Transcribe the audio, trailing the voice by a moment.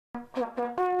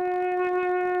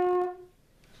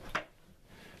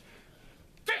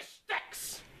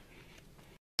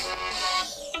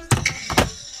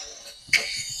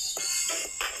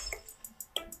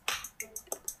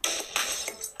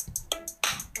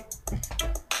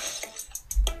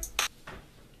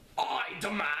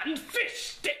demand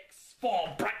fish sticks for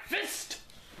breakfast.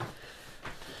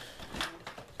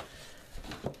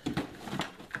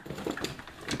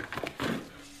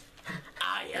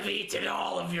 I have eaten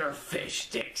all of your fish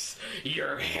sticks,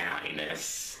 Your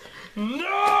Highness.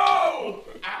 No!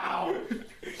 Ow!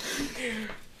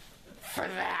 For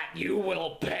that, you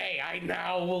will pay. I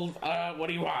now will, what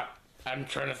do you want? I'm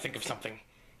trying to think of something.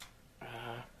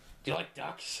 Do you like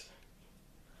ducks?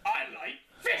 I like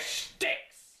fish sticks!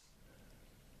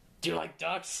 Do you like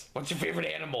ducks? What's your favorite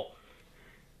animal?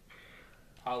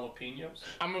 Jalapenos?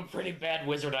 I'm a pretty bad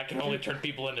wizard. I can only turn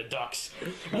people into ducks.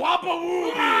 Wappa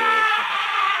woo!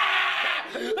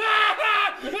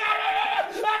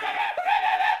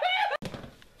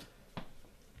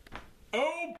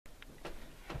 Oh!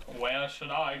 Where should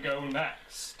I go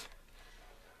next?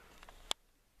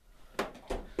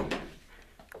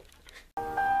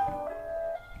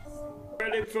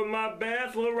 Ready for my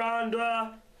bath,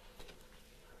 LaRonda?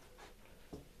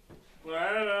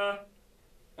 LaRonda?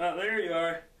 Oh, there you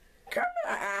are. Kermit,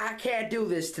 I can't do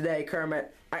this today,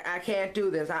 Kermit. I can't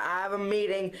do this. I have a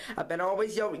meeting.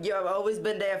 You've always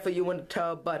been there for you in the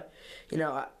tub, but, you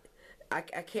know, I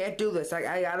can't do this.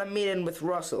 I got a meeting with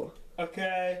Russell.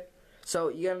 Okay. So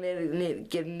you're gonna need to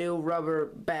get a new rubber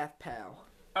bath pal.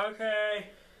 Okay.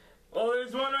 Well,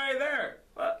 there's one right there.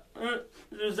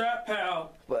 There's that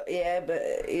pal. But yeah, but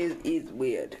he's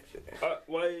weird.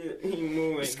 Why is he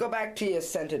moving? Just go back to your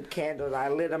scented candles. I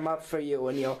lit them up for you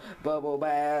in your bubble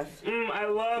bath. I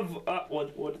love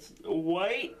what's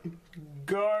white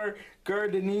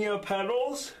gardenia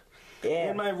petals. Yeah.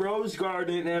 And my rose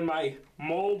garden and my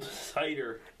mulled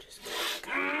cider.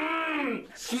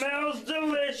 Smells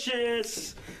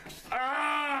delicious.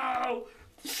 Oh,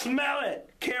 smell it,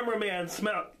 cameraman.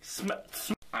 Smell.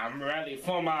 I'm ready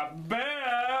for my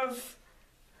bath.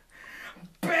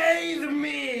 Bathe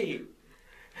me.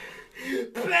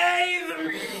 Bathe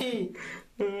me.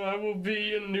 I will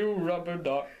be a new rubber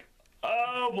duck.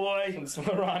 Oh boy. Since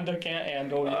LaRonda can't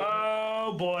handle you.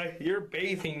 Oh boy, you're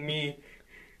bathing me.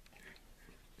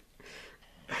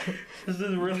 This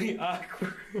is really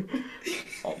awkward.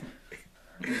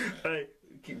 Hey,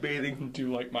 keep bathing. Do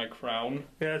you like my crown?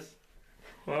 Yes.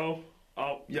 Oh,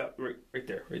 yeah, right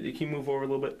there. Right there. Can you move over a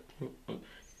little bit?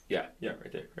 Yeah,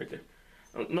 right there.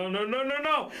 Oh,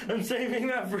 no. I'm saving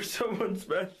that for someone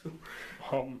special.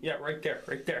 Yeah, right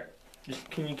there. Just,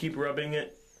 can you keep rubbing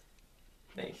it?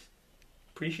 Nice.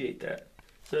 Appreciate that.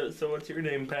 So what's your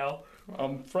name, pal?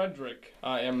 Fredrick.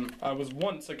 I was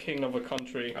once a king of a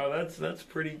country. Oh, that's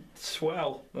pretty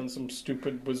swell. Then some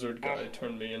stupid wizard guy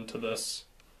turned me into this.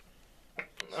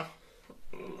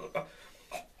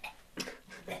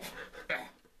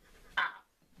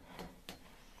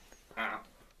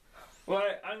 Well,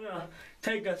 I'm gonna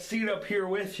take a seat up here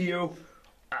with you.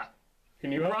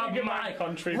 Can you Rub my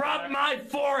country? Rub my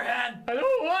forehead! I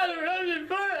don't want to rub your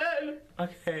forehead!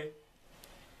 Okay.